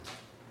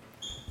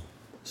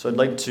So I'd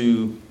like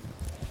to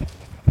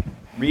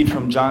read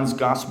from John's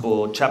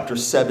Gospel, chapter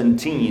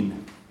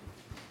 17,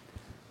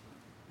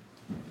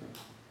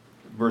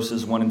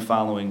 verses 1 and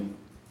following.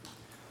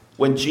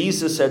 When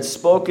Jesus had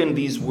spoken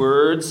these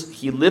words,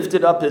 he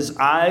lifted up his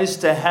eyes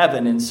to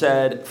heaven and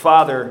said,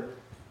 "Father,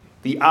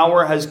 the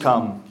hour has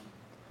come.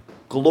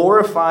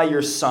 Glorify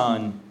your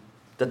Son,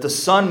 that the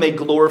Son may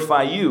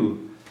glorify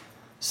you,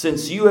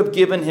 since you have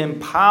given him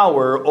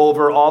power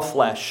over all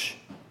flesh,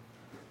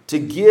 to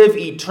give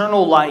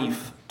eternal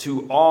life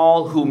to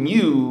all whom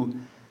you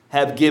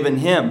have given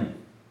him.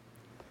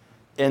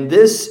 And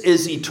this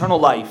is eternal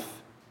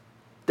life,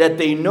 that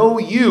they know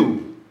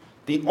you,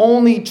 the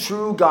only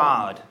true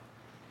God,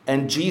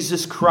 and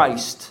Jesus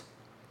Christ,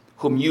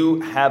 whom you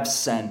have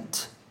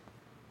sent."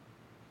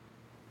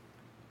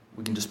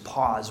 We can just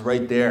pause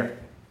right there.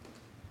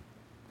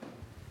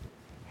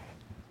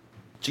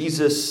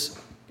 Jesus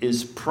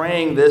is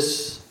praying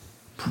this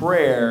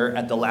prayer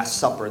at the Last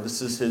Supper.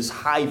 This is his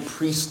high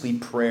priestly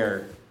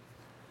prayer.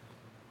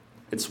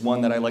 It's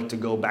one that I like to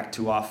go back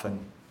to often,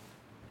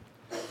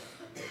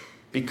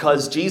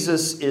 because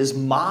Jesus is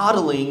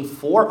modeling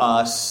for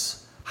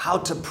us how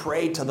to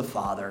pray to the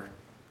Father.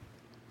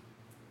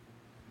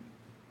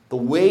 The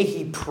way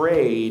he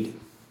prayed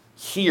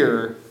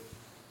here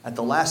at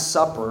the Last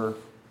Supper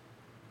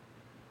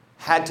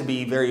had to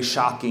be very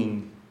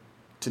shocking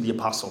to the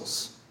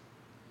apostles.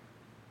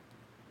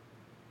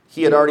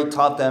 He had already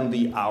taught them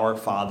the Our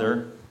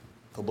Father,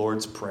 the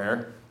Lord's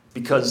Prayer,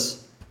 because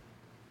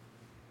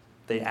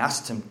they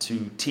asked him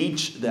to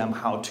teach them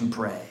how to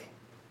pray.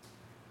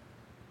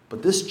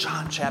 But this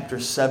John chapter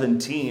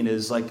 17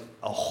 is like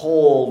a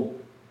whole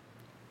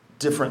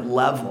different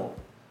level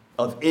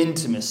of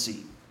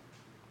intimacy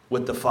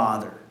with the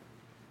Father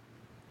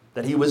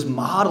that he was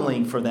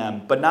modeling for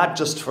them, but not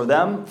just for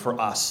them, for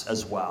us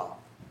as well.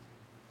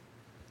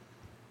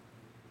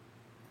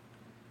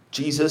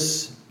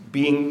 Jesus,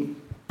 being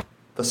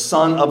the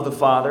Son of the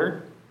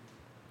Father,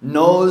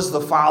 knows the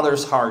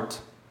Father's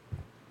heart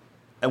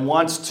and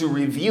wants to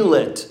reveal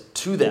it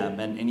to them.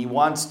 And he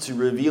wants to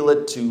reveal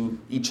it to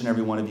each and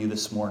every one of you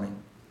this morning,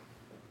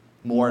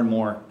 more and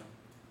more.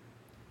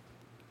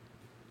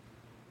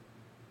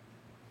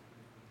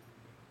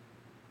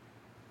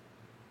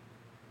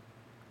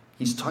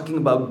 He's talking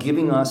about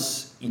giving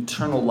us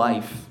eternal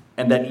life,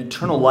 and that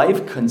eternal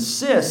life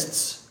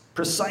consists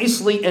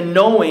precisely in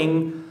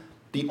knowing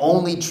the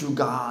only true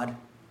God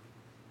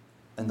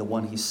and the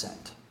one he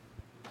sent.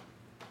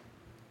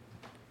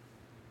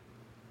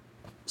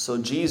 So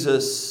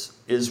Jesus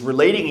is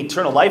relating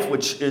eternal life,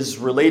 which is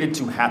related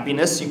to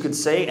happiness, you could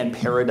say, and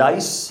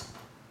paradise,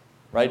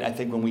 right? I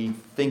think when we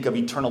think of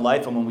eternal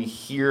life and when we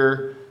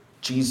hear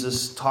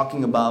Jesus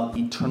talking about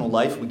eternal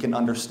life, we can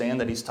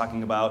understand that he's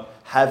talking about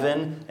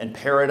heaven and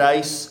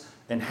paradise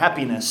and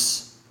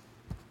happiness.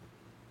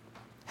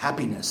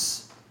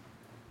 Happiness.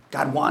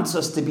 God wants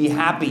us to be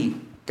happy.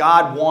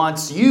 God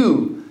wants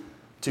you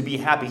to be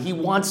happy. He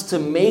wants to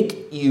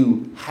make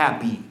you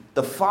happy.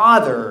 The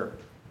Father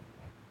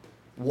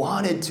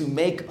wanted to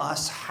make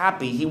us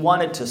happy. He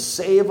wanted to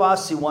save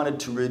us. He wanted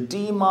to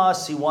redeem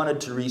us. He wanted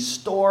to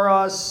restore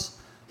us.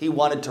 He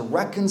wanted to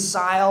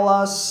reconcile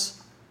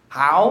us.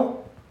 How?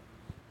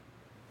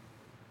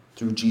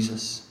 Through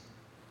Jesus.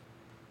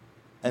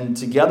 And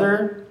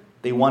together,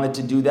 they wanted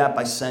to do that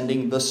by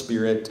sending the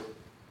Spirit.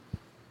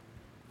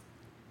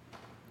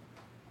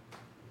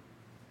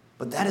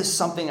 But that is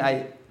something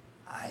I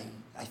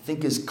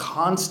think is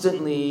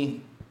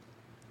constantly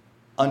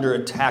under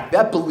attack.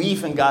 That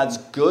belief in God's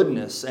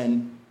goodness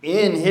and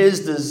in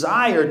his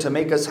desire to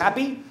make us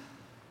happy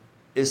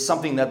is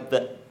something that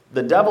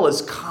the devil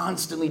is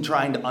constantly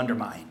trying to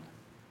undermine.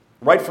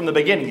 Right from the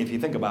beginning, if you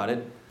think about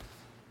it,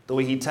 the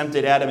way he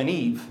tempted Adam and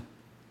Eve.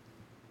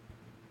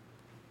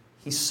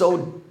 He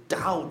sowed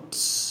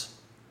doubts,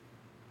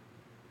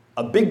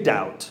 a big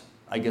doubt,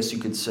 I guess you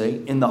could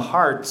say, in the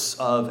hearts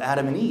of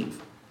Adam and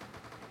Eve.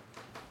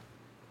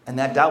 And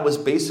that doubt was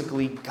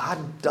basically,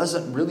 God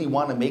doesn't really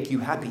want to make you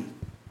happy.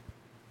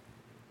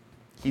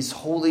 He's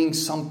holding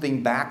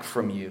something back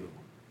from you.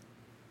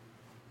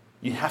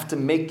 You have to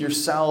make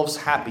yourselves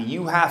happy.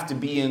 You have to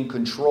be in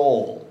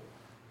control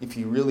if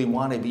you really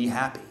want to be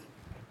happy.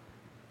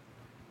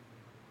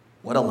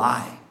 What a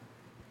lie.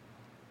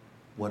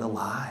 What a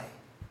lie.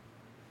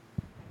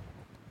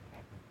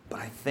 But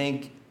I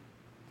think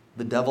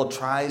the devil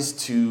tries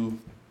to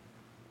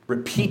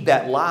repeat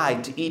that lie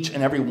to each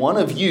and every one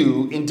of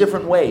you in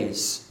different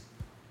ways.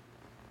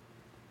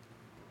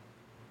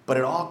 But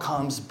it all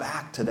comes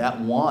back to that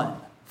one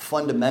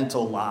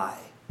fundamental lie.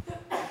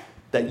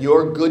 That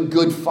your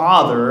good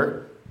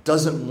Father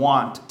doesn't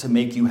want to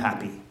make you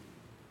happy.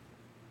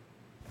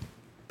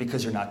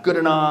 Because you're not good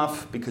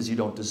enough, because you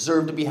don't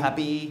deserve to be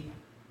happy,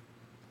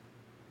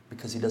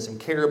 because he doesn't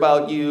care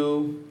about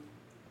you,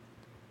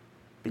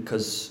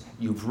 because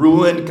you've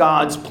ruined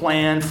God's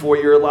plan for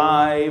your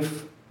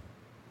life,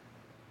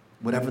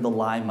 whatever the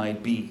lie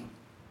might be.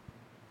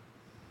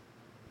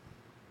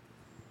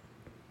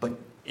 But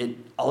it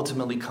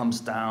ultimately comes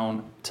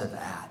down to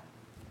that.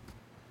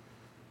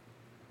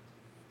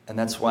 And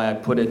that's why I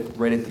put it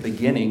right at the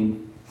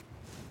beginning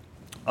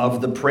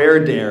of the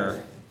prayer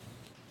dare.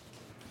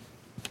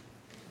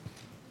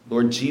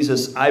 Lord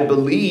Jesus, I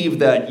believe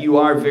that you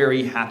are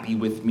very happy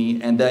with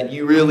me and that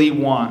you really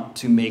want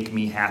to make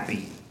me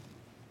happy.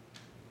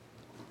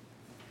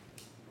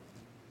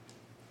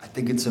 I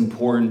think it's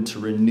important to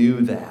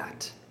renew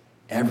that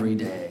every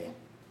day.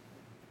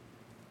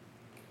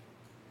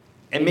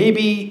 And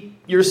maybe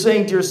you're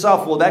saying to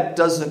yourself, well, that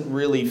doesn't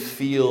really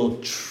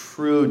feel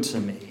true to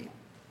me.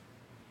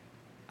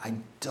 I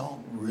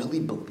don't really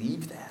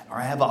believe that, or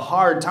I have a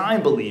hard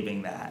time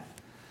believing that.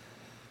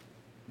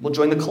 Well,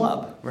 join the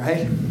club,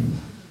 right?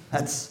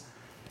 That's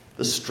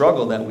the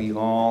struggle that we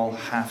all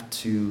have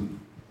to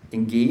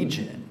engage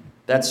in.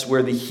 That's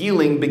where the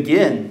healing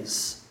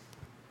begins.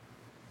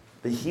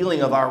 The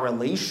healing of our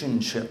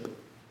relationship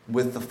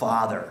with the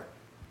Father.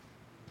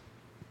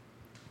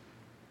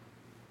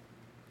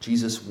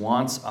 Jesus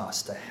wants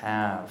us to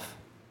have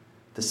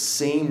the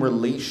same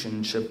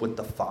relationship with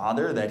the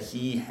Father that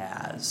he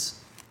has.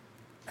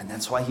 And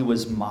that's why he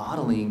was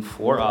modeling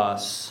for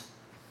us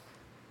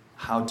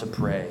how to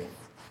pray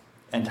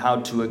and how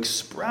to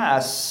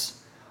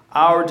express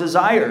our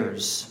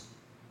desires,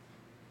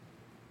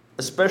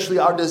 especially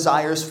our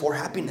desires for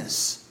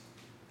happiness.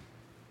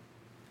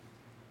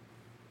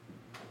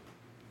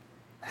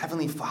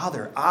 Heavenly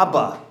Father,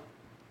 Abba,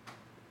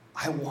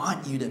 I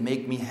want you to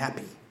make me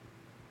happy.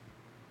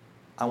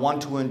 I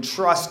want to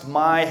entrust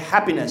my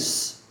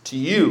happiness to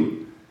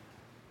you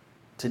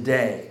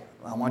today.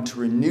 I want to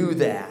renew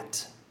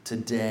that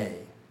today.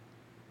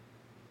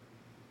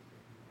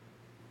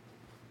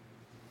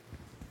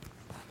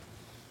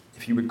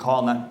 If you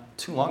recall, not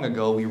too long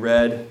ago, we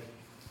read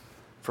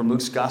from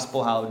Luke's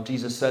gospel how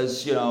Jesus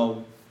says,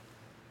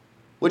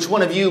 which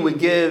one of you would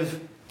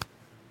give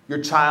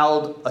your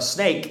child a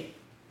snake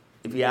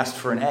if he asked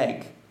for an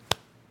egg?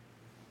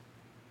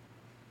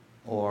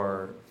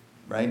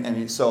 Right?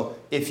 And so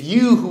if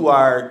you who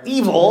are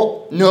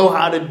evil know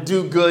how to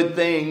do good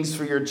things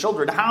for your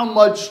children, how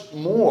much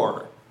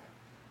more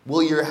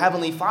will your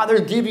Heavenly Father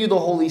give you the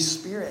Holy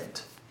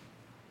Spirit?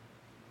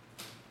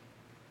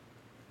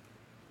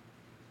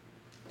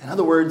 In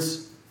other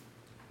words,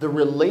 the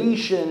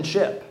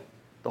relationship,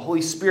 the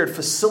Holy Spirit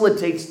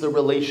facilitates the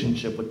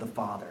relationship with the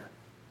Father.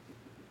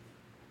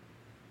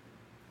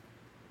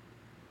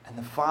 And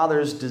the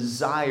Father's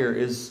desire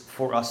is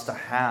for us to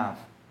have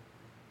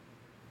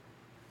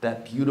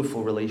that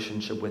beautiful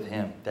relationship with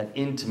him, that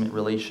intimate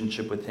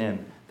relationship with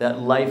him, that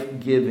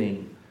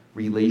life-giving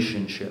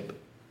relationship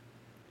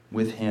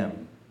with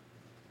him.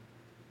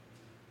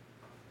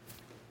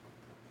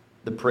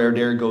 The prayer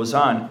dare goes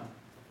on.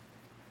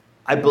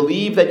 I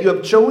believe that you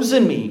have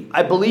chosen me.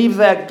 I believe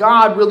that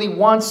God really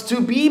wants to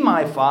be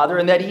my Father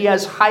and that he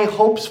has high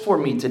hopes for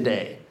me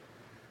today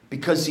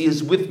because he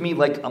is with me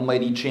like a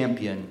mighty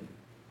champion,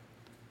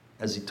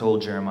 as he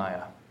told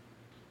Jeremiah.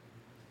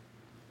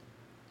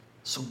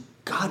 So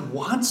God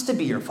wants to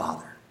be your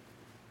Father.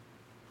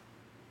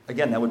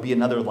 Again, that would be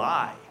another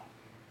lie,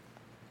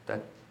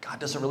 that God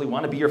doesn't really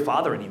want to be your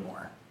Father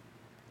anymore.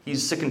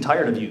 He's sick and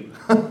tired of you.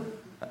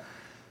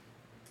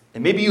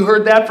 And maybe you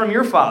heard that from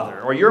your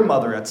father or your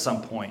mother at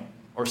some point,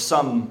 or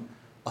some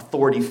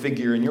authority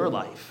figure in your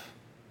life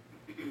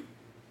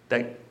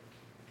that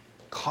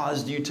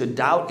caused you to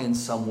doubt in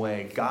some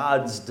way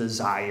God's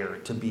desire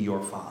to be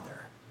your Father.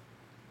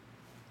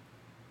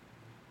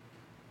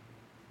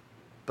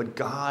 But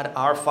God,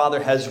 our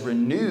Father, has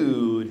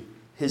renewed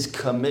his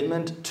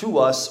commitment to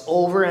us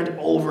over and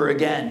over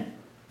again.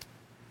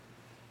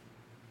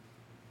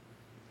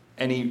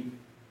 And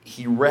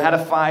he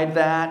ratified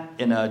that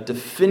in a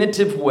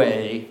definitive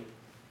way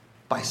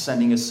by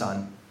sending his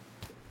Son.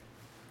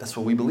 That's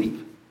what we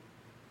believe.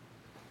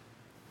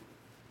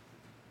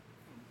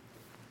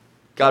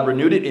 God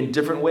renewed it in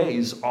different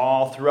ways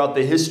all throughout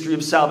the history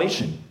of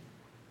salvation.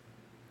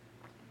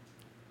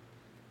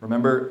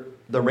 Remember,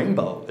 the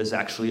rainbow is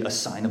actually a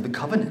sign of the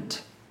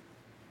covenant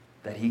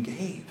that he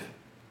gave.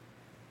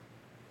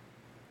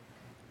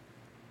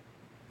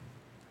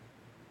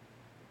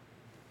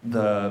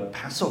 The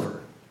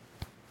Passover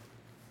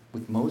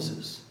with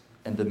Moses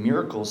and the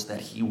miracles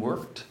that he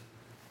worked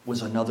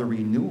was another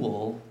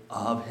renewal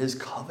of his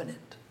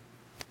covenant.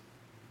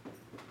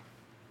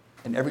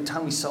 And every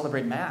time we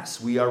celebrate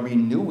Mass, we are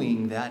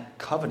renewing that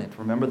covenant.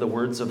 Remember the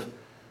words of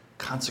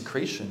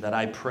consecration that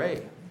I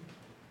pray.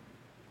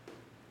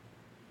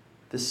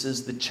 This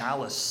is the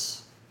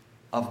chalice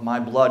of my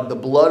blood, the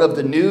blood of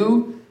the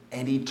new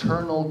and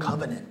eternal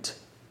covenant,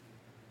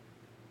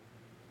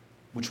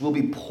 which will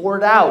be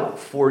poured out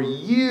for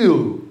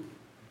you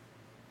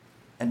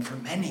and for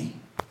many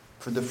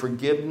for the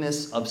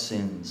forgiveness of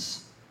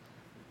sins.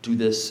 Do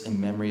this in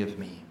memory of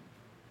me.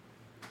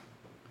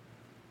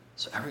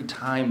 So every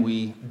time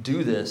we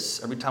do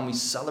this, every time we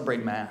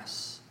celebrate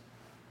Mass,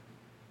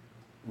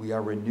 we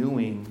are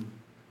renewing,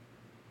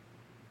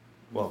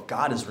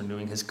 God is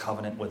renewing his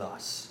covenant with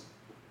us.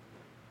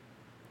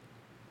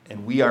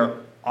 And we are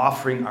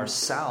offering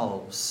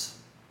ourselves,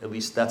 at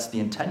least that's the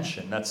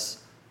intention.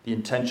 That's the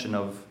intention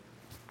of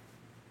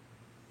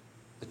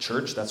the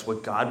church, that's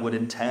what God would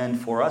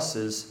intend for us,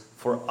 is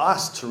for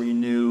us to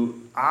renew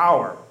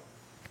our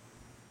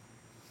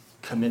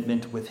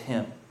commitment with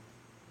him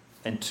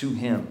and to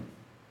him.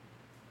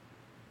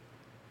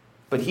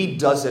 But he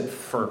does it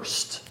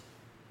first.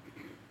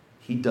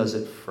 He does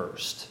it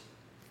first.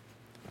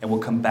 And we'll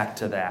come back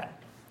to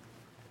that.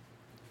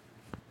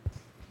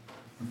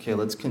 Okay,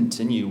 let's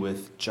continue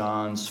with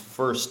John's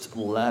first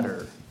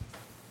letter,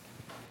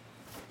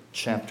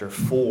 chapter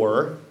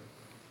 4,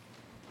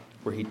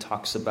 where he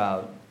talks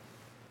about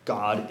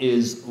God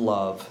is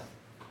love.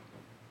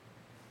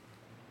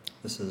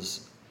 This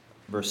is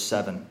verse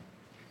 7.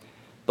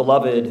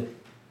 Beloved,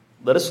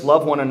 let us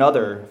love one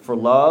another, for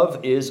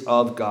love is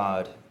of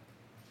God.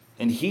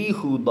 And he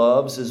who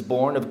loves is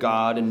born of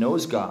God and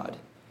knows God.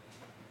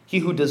 He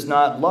who does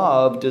not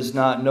love does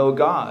not know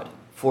God,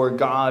 for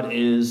God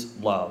is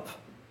love.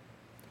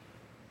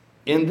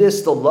 In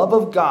this, the love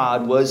of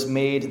God was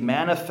made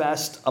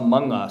manifest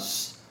among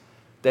us,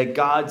 that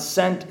God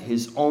sent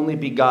his only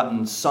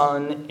begotten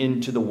Son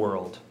into the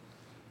world,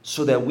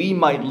 so that we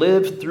might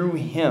live through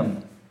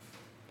him.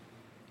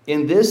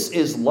 In this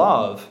is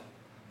love,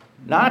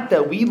 not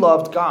that we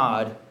loved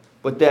God,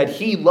 but that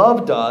he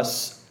loved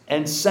us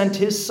and sent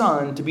his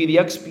Son to be the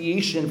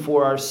expiation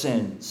for our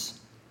sins.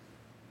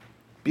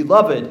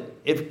 Beloved,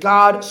 if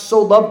God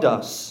so loved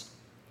us,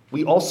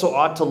 we also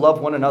ought to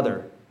love one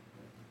another.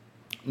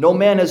 No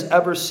man has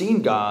ever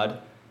seen God.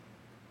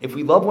 If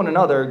we love one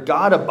another,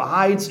 God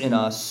abides in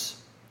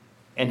us,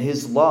 and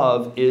his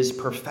love is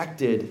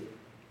perfected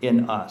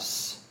in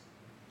us.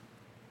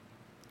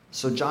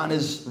 So John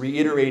is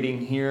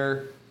reiterating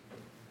here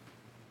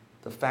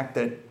the fact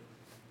that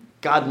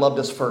God loved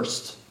us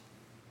first.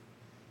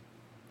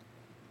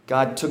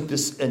 God took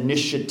this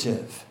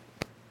initiative.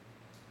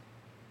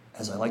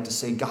 As I like to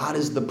say, God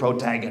is the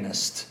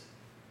protagonist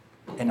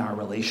in our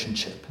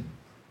relationship.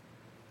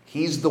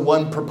 He's the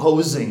one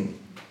proposing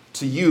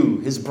to you,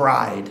 his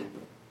bride.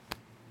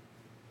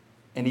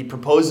 And he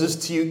proposes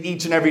to you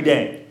each and every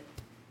day.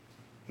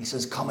 He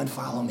says, come and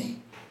follow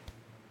me.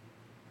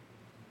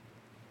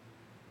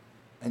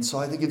 And so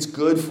I think it's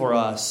good for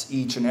us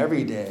each and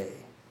every day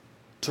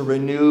to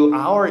renew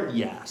our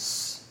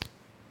yes.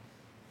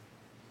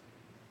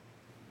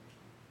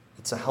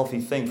 It's a healthy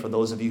thing for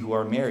those of you who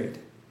are married.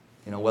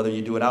 You know, whether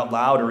you do it out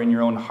loud or in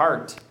your own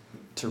heart,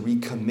 to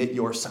recommit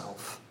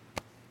yourself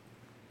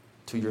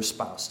to your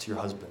spouse, to your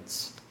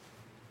husbands.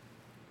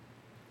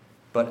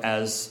 But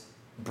as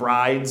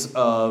brides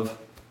of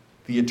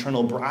the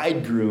eternal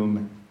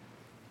bridegroom,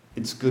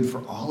 it's good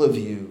for all of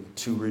you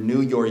to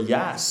renew your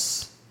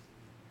yes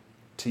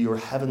to your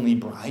heavenly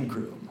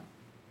bridegroom.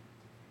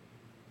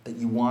 That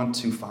you want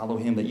to follow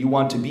him, that you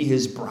want to be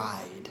his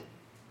bride.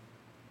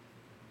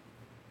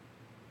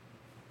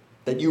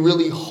 That you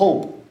really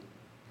hope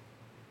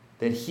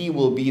that he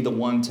will be the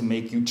one to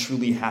make you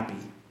truly happy.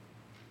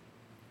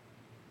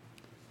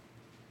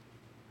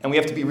 And we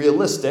have to be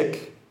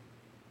realistic.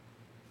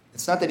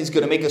 It's not that he's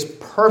going to make us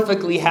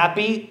perfectly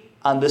happy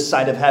on this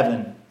side of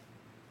heaven.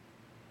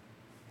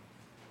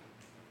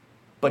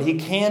 But he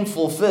can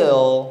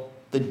fulfill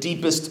the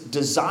deepest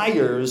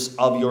desires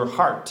of your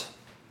heart.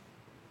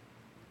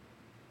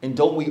 And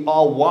don't we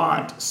all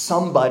want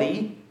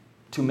somebody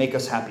to make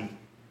us happy?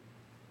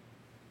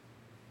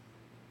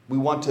 We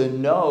want to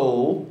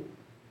know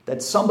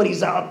that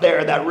somebody's out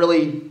there that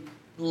really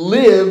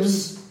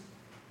lives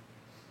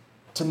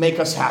to make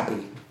us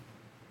happy.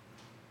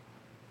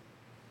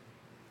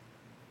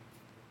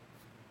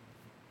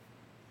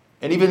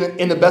 And even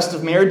in the best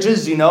of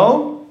marriages, you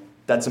know,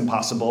 that's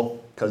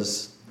impossible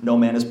because no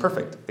man is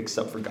perfect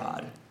except for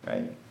God,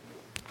 right?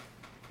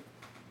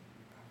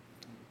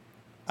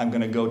 I'm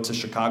going to go to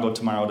Chicago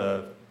tomorrow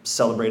to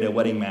celebrate a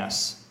wedding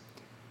mass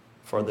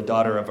for the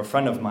daughter of a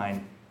friend of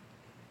mine.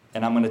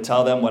 And I'm going to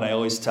tell them what I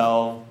always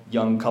tell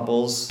young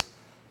couples.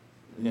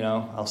 You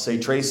know, I'll say,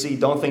 Tracy,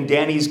 don't think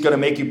Danny's going to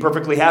make you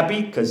perfectly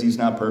happy because he's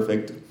not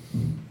perfect.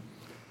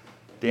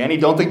 Danny,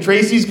 don't think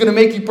Tracy's going to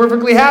make you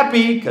perfectly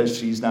happy because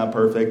she's not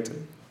perfect.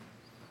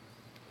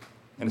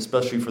 And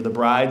especially for the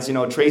brides, you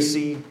know,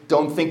 Tracy,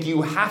 don't think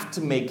you have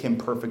to make him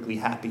perfectly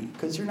happy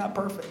because you're not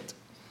perfect.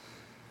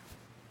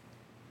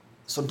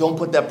 So don't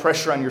put that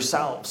pressure on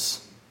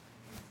yourselves.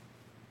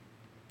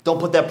 Don't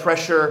put that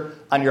pressure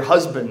on your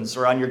husbands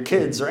or on your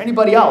kids or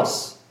anybody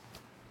else.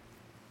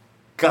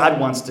 God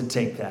wants to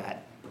take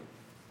that.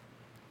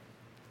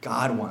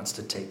 God wants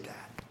to take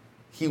that.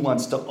 He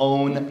wants to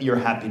own your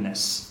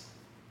happiness.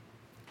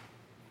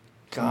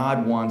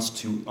 God wants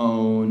to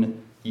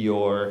own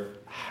your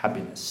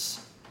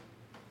happiness.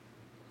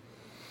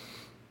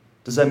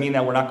 Does that mean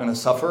that we're not going to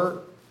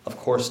suffer? Of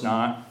course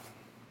not,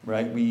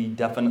 right? We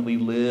definitely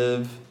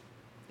live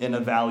in a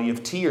valley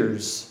of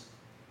tears.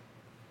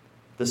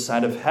 This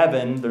side of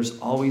heaven, there's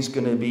always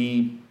going to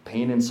be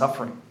pain and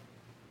suffering.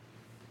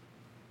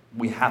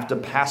 We have to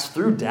pass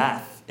through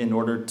death in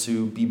order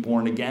to be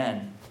born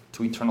again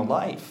to eternal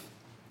life.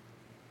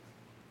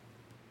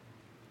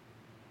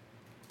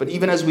 But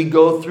even as we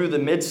go through the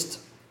midst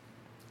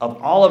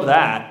of all of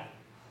that,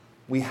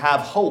 we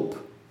have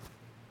hope.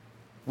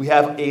 We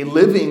have a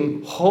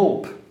living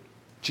hope.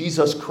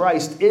 Jesus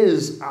Christ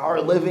is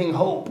our living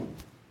hope.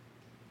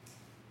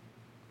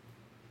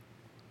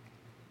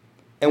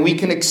 And we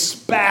can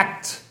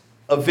expect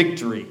a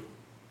victory.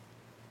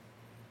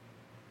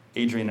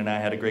 Adrian and I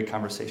had a great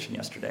conversation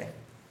yesterday.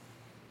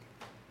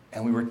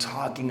 And we were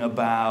talking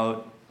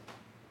about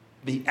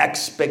the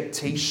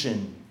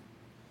expectation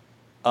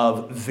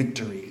of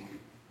victory.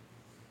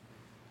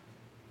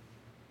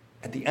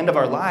 At the end of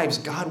our lives,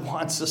 God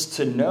wants us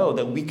to know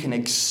that we can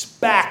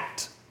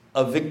expect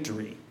a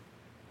victory,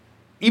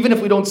 even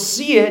if we don't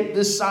see it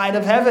this side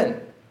of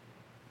heaven.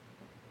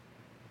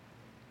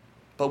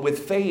 But with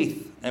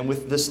faith and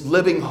with this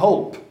living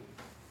hope,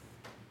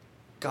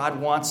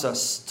 God wants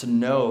us to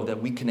know that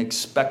we can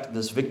expect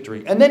this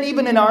victory. And then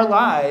even in our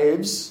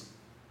lives,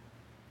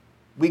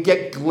 we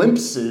get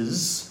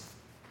glimpses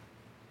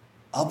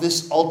of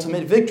this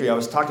ultimate victory. I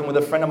was talking with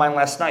a friend of mine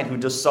last night who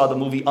just saw the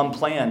movie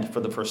Unplanned for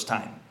the first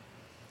time.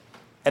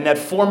 And that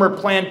former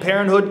Planned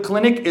Parenthood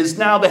clinic is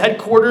now the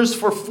headquarters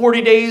for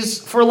 40 Days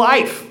for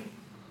Life.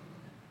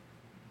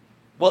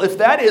 Well, if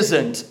that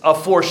isn't a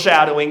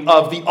foreshadowing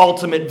of the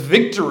ultimate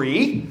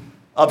victory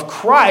of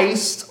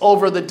Christ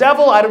over the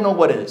devil, I don't know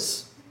what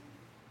is.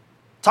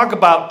 Talk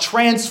about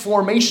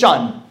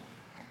transformation.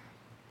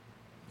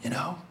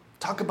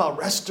 Talk about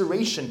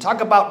restoration. Talk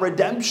about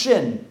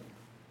redemption.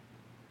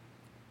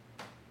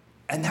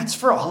 And that's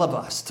for all of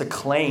us to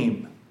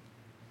claim.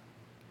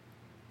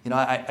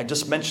 I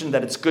just mentioned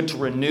that it's good to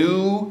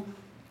renew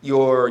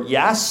your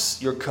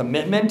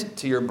commitment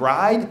to your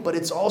bride, but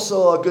it's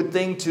also a good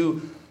thing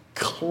to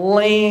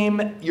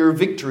claim your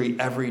victory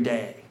every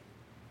day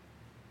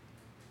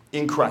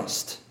in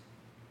Christ.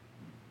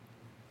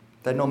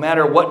 That no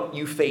matter what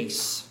you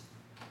face,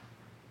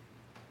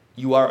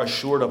 you are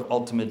assured of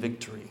ultimate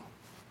victory.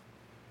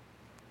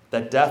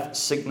 That death,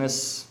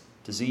 sickness,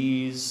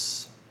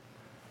 disease,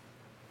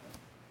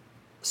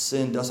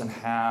 sin doesn't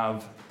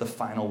have the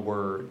final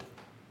word.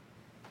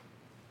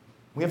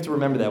 We have to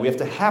remember that. We have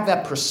to have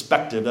that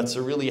perspective. That's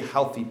a really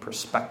healthy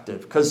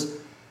perspective. Because,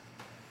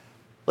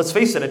 let's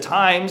face it, at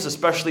times,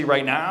 especially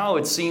right now,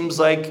 it seems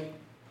like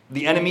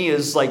the enemy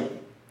is like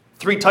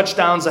 3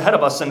 touchdowns ahead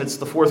of us and it's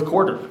the fourth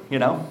quarter,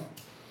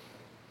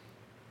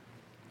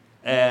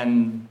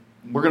 And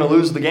we're going to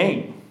lose the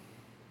game.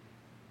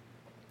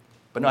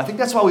 But no, I think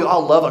that's why we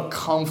all love a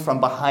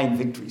come-from-behind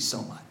victory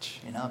so much.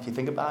 If you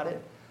think about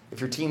it. If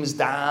your team is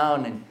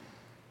down and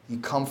you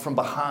come from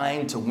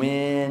behind to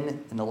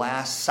win in the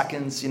last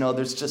seconds,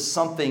 there's just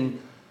something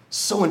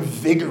so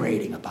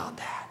invigorating about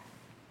that.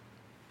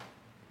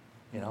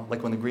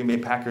 Like when the Green Bay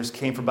Packers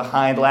came from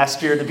behind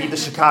last year to beat the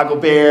Chicago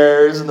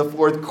Bears in the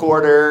fourth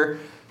quarter.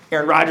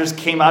 Aaron Rodgers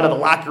came out of the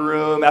locker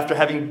room after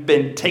having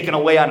been taken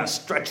away on a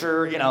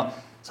stretcher.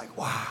 It's like,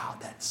 wow,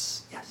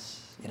 that's,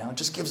 yes. It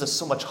just gives us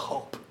so much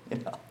hope,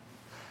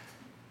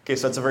 Okay,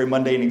 so that's a very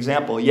mundane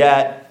example,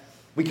 yet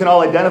we can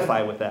all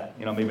identify with that.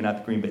 Maybe not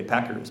the Green Bay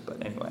Packers,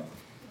 but anyway.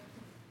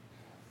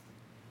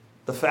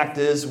 The fact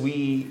is,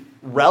 we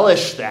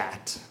relish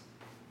that.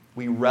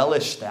 We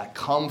relish that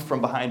come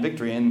from behind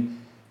victory. And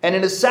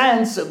in a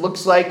sense, it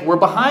looks like we're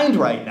behind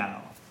right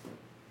now.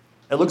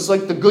 It looks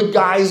like the good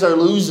guys are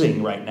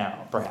losing right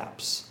now,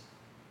 perhaps.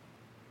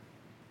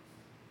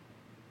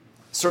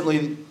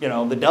 Certainly,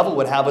 the devil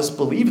would have us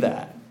believe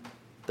that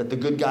the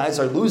good guys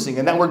are losing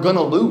and that we're going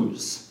to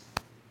lose.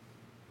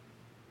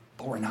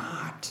 But we're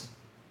not.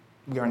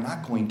 We are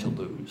not going to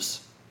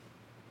lose.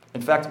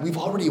 In fact, we've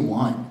already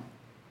won.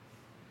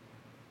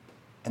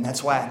 And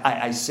that's why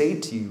I say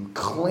to you,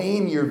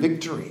 claim your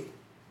victory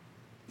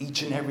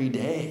each and every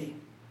day.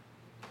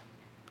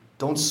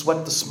 Don't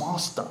sweat the small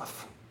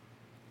stuff.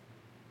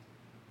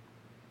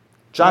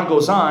 John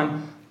goes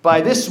on,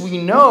 by this we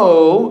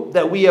know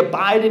that we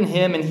abide in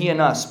him and he in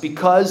us,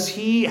 because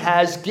he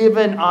has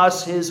given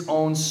us his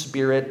own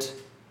Spirit.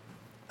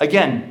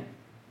 Again,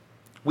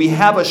 we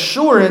have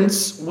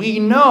assurance, we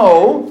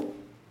know,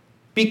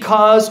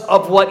 because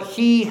of what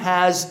he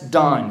has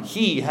done.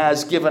 He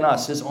has given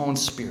us his own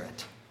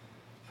Spirit.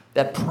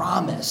 That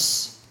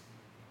promise,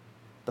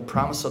 the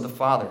promise of the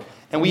Father.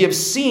 And we have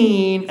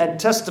seen and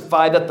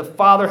testified that the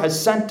Father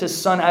has sent his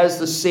Son as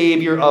the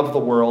Savior of the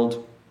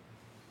world.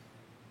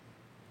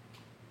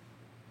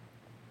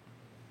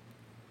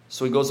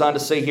 So he goes on to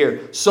say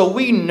here, so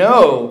we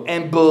know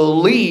and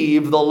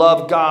believe the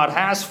love God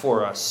has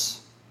for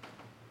us.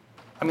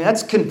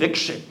 That's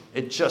conviction.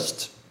 It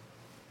just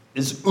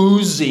is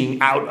oozing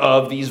out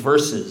of these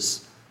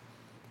verses.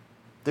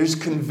 There's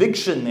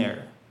conviction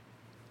there.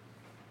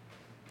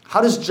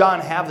 How does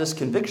John have this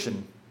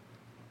conviction?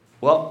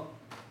 Well,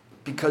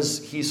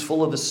 because he's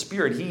full of the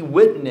Spirit. He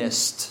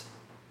witnessed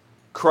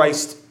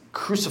Christ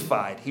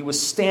crucified. He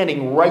was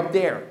standing right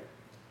there.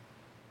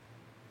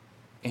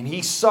 And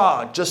he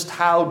saw just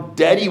how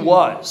dead he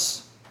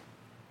was.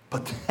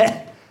 But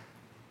then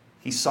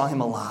he saw him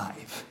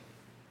alive.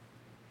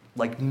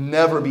 Like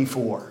never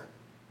before.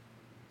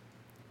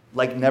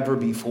 Like never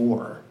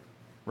before.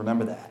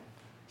 Remember that.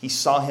 He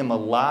saw him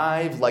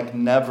alive like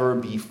never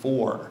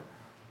before.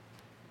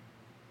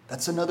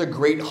 That's another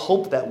great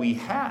hope that we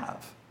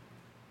have.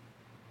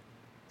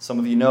 Some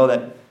of you know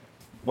that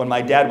when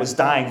my dad was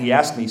dying, he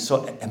asked me,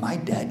 so am I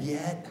dead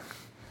yet?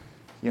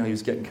 He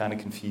was getting kind of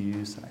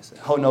confused. And I said,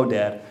 oh, no,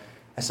 Dad.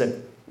 I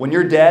said, when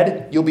you're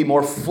dead, you'll be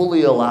more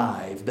fully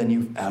alive than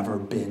you've ever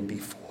been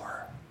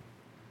before.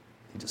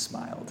 He just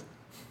smiled.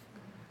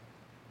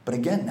 But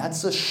again,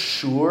 that's a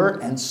sure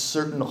and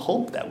certain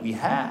hope that we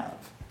have,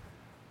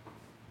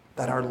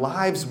 that our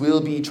lives will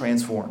be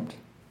transformed.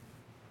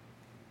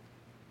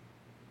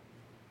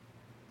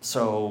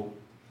 So,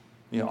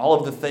 all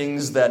of the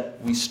things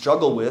that we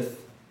struggle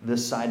with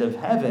this side of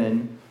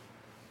heaven,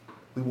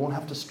 we won't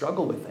have to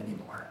struggle with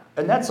anymore.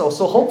 And that's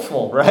also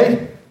hopeful,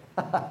 right?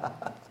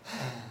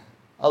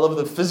 All of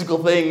the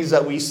physical things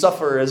that we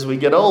suffer as we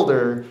get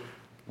older,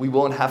 we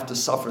won't have to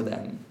suffer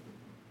them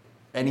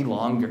any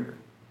longer.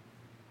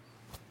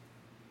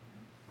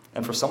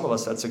 And for some of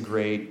us, that's a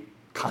great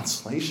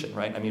consolation,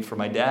 right? I mean, for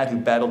my dad, who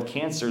battled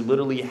cancer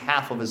literally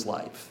half of his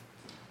life,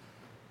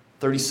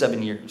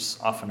 37 years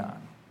off and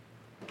on.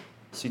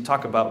 So you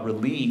talk about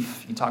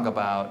relief, you talk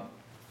about,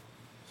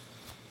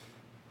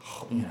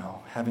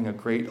 having a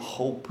great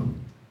hope.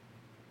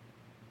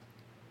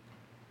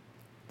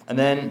 And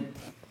then,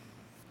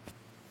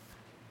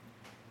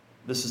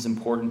 this is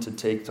important to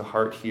take to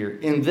heart here.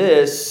 In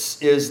this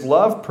is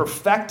love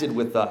perfected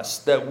with us,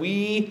 that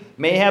we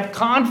may have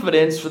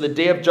confidence for the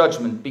day of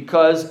judgment,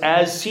 because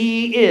as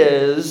he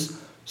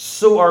is,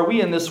 so are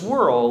we in this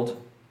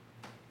world,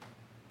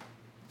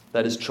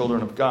 that is,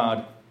 children of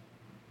God.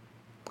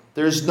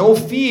 There is no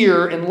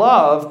fear in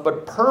love,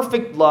 but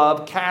perfect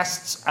love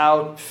casts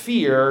out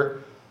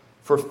fear,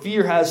 for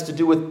fear has to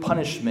do with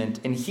punishment,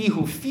 and he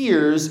who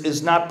fears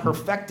is not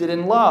perfected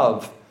in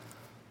love.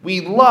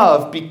 We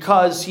love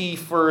because he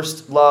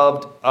first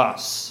loved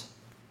us.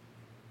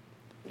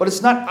 But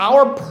it's not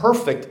our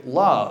perfect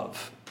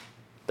love.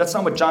 That's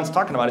not what John's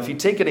talking about. If you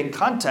take it in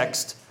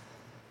context,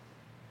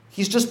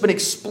 he's just been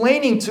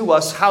explaining to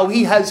us how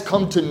he has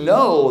come to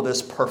know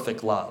this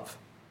perfect love.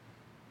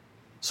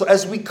 So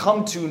as we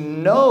come to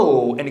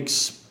know and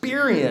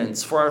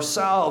experience for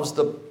ourselves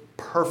the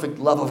perfect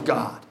love of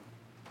God,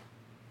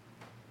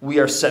 we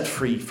are set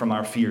free from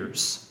our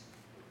fears.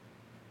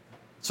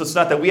 So it's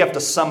not that we have to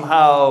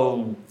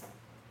somehow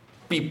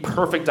be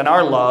perfect in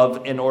our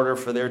love in order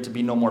for there to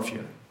be no more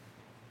fear.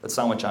 That's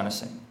not what John is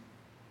saying.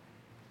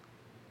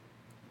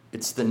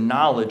 It's the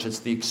knowledge, it's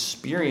the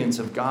experience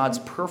of God's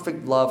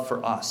perfect love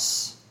for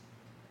us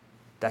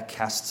that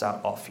casts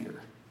out all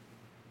fear.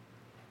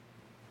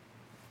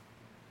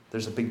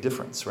 There's a big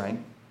difference, right?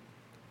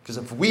 Because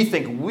if we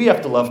think we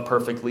have to love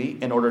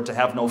perfectly in order to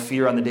have no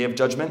fear on the day of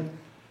judgment,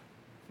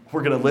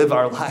 we're going to live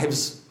our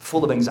lives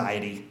full of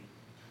anxiety.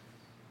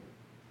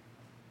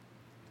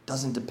 It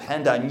doesn't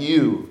depend on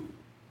you.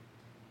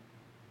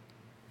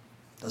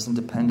 It doesn't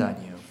depend on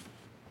you.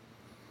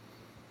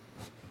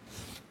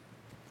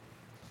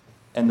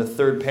 And the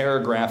third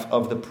paragraph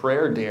of the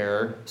prayer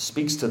dare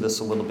speaks to this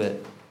a little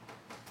bit.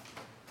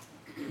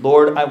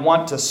 Lord, I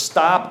want to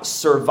stop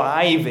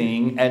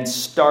surviving and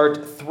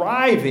start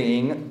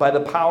thriving by the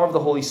power of the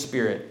Holy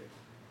Spirit.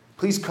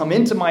 Please come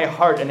into my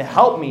heart and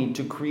help me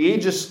to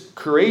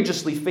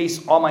courageously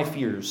face all my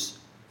fears.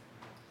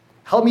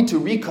 Help me to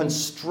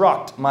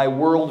reconstruct my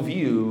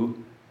worldview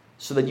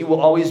so that you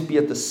will always be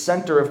at the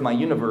center of my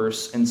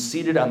universe and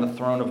seated on the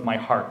throne of my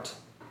heart.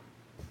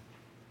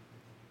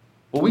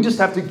 Well, we just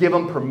have to give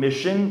him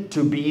permission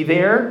to be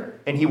there,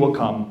 and he will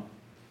come.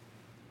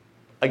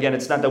 Again,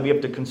 it's not that we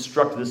have to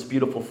construct this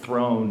beautiful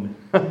throne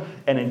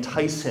and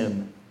entice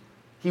him.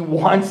 He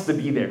wants to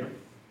be there.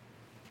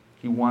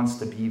 He wants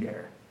to be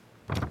there.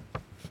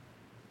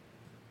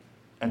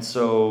 And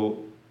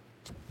so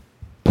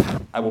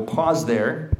I will pause there